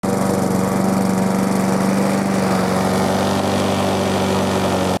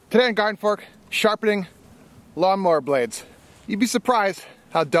Today on Garden Fork, sharpening lawnmower blades. You'd be surprised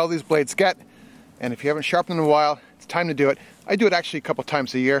how dull these blades get, and if you haven't sharpened them in a while, it's time to do it. I do it actually a couple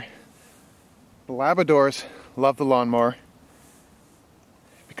times a year. The Labradors love the lawnmower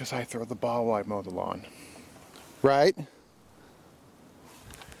because I throw the ball while I mow the lawn. Right?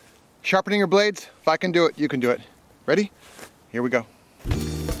 Sharpening your blades, if I can do it, you can do it. Ready? Here we go.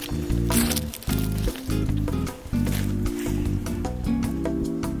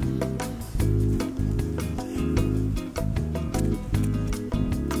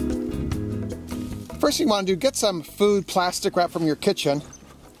 First thing you want to do, get some food plastic wrap from your kitchen.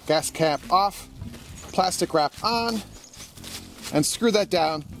 Gas cap off, plastic wrap on, and screw that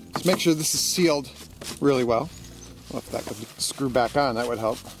down. Just make sure this is sealed really well. Well, if that could screw back on, that would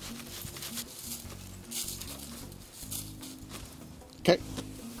help. Okay.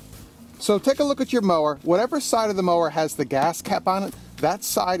 So take a look at your mower. Whatever side of the mower has the gas cap on it, that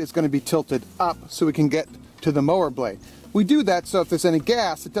side is going to be tilted up so we can get to the mower blade. We do that so if there's any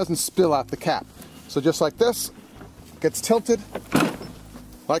gas, it doesn't spill out the cap. So just like this, gets tilted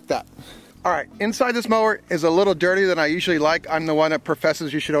like that. All right, inside this mower is a little dirtier than I usually like. I'm the one that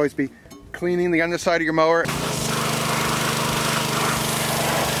professes you should always be cleaning the underside of your mower.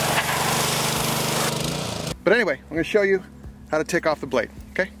 But anyway, I'm gonna show you how to take off the blade,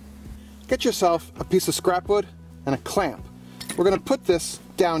 okay? Get yourself a piece of scrap wood and a clamp. We're gonna put this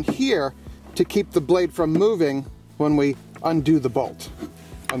down here to keep the blade from moving when we undo the bolt,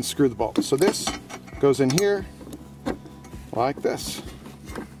 unscrew the bolt. So this goes in here like this.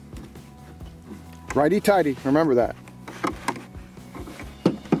 Righty-tighty, remember that.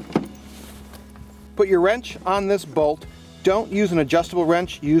 Put your wrench on this bolt. Don't use an adjustable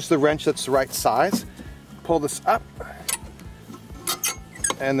wrench, use the wrench that's the right size. Pull this up,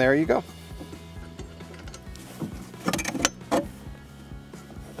 and there you go.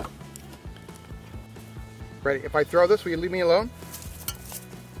 Ready? If I throw this, will you leave me alone?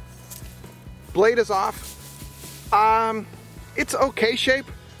 Blade is off. It's okay shape,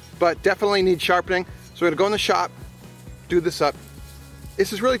 but definitely needs sharpening. So we're gonna go in the shop, do this up.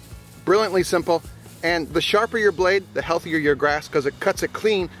 This is really brilliantly simple, and the sharper your blade, the healthier your grass, because it cuts it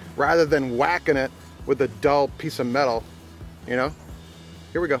clean rather than whacking it with a dull piece of metal, you know?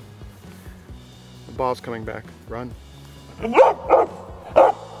 Here we go. The ball's coming back. Run.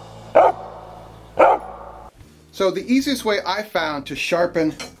 So the easiest way I found to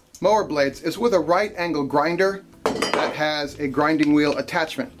sharpen mower blades is with a right angle grinder that has a grinding wheel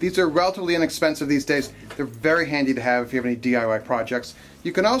attachment. These are relatively inexpensive these days. They're very handy to have if you have any DIY projects.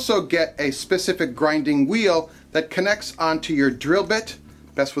 You can also get a specific grinding wheel that connects onto your drill bit,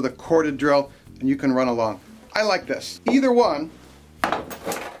 best with a corded drill, and you can run along. I like this. Either one,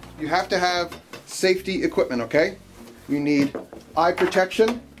 you have to have safety equipment, okay? You need eye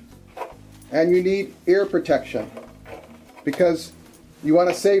protection and you need ear protection, because you want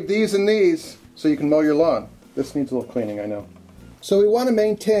to save these and these so you can mow your lawn. This needs a little cleaning, I know. So we want to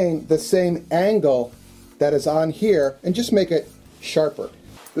maintain the same angle that is on here and just make it sharper.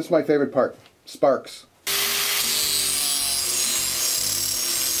 This is my favorite part, sparks.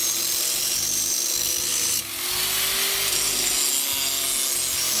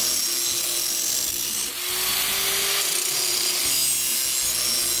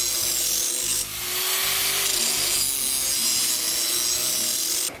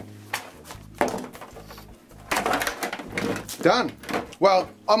 Done. Well,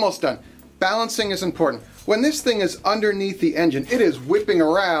 almost done. Balancing is important. When this thing is underneath the engine, it is whipping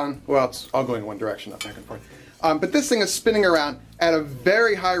around. Well, it's all going one direction, not back and forth. But this thing is spinning around at a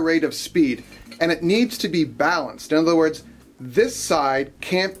very high rate of speed, and it needs to be balanced. In other words, this side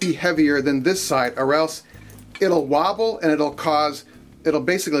can't be heavier than this side, or else it'll wobble and it'll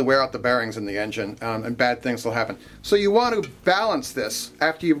basically wear out the bearings in the engine, and bad things will happen. So you want to balance this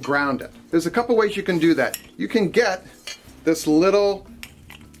after you've ground it. There's a couple ways you can do that. You can get this little,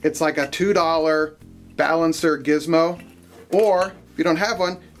 it's like a $2 balancer gizmo, or if you don't have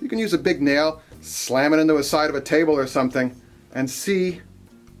one, you can use a big nail, slam it into a side of a table or something, and see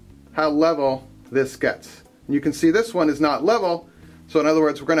how level this gets. And you can see this one is not level, so in other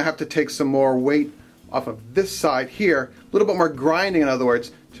words, we're going to have to take some more weight off of this side here, a little bit more grinding, in other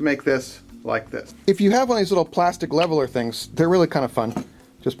words, to make this like this. If you have one of these little plastic leveler things, they're really kind of fun.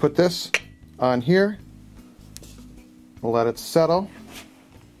 Just put this on here, we'll let it settle.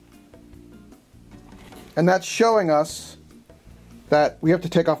 And that's showing us that we have to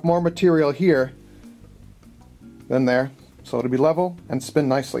take off more material here than there, so it'll be level and spin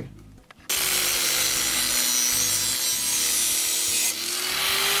nicely.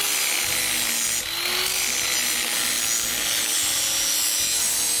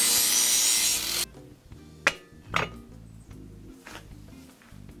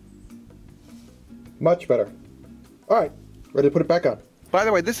 Much better. All right, ready to put it back on. By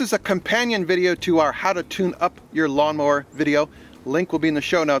the way, this is a companion video to our how to tune up your lawnmower video. Link will be in the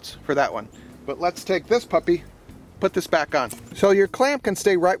show notes for that one. But let's take this puppy, put this back on. So your clamp can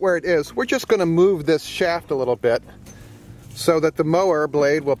stay right where it is. We're just gonna move this shaft a little bit so that the mower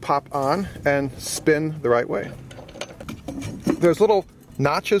blade will pop on and spin the right way. There's little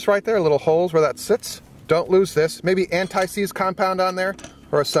notches right there, little holes where that sits. Don't lose this. Maybe anti-seize compound on there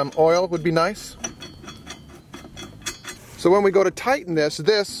or some oil would be nice. So when we go to tighten this,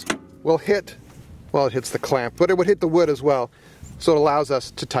 this will hit, well, it hits the clamp, but it would hit the wood as well. So it allows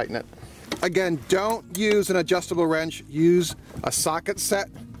us to tighten it. Again, don't use an adjustable wrench. Use a socket set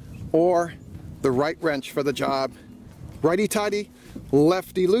or the right wrench for the job. Righty-tighty,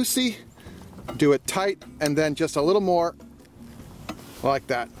 lefty-loosey. Do it tight and then just a little more like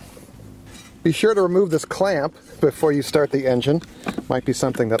that. Be sure to remove this clamp before you start the engine. Might be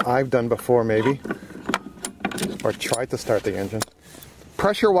something that I've done before maybe, or tried to start the engine.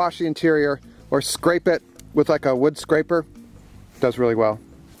 Pressure wash the interior or scrape it with like a wood scraper. Does really well.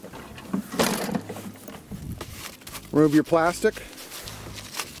 Remove your plastic.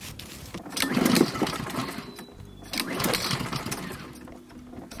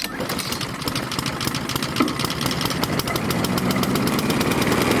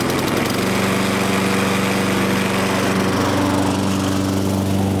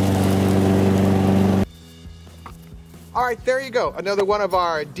 Alright, there you go. Another one of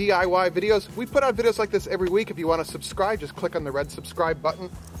our DIY videos. We put out videos like this every week. If you want to subscribe, just click on the red subscribe button.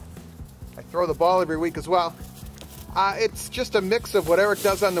 I throw the ball every week as well. It's just a mix of whatever it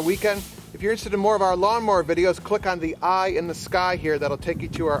does on the weekend. If you're interested in more of our lawnmower videos, click on the eye in the sky here. That'll take you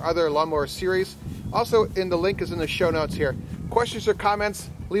to our other lawnmower series. Also, the link is in the show notes here. Questions or comments,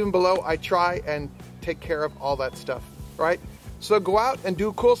 leave them below. I try and take care of all that stuff, right? So go out and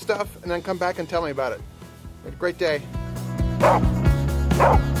do cool stuff and then come back and tell me about it. Have a great day.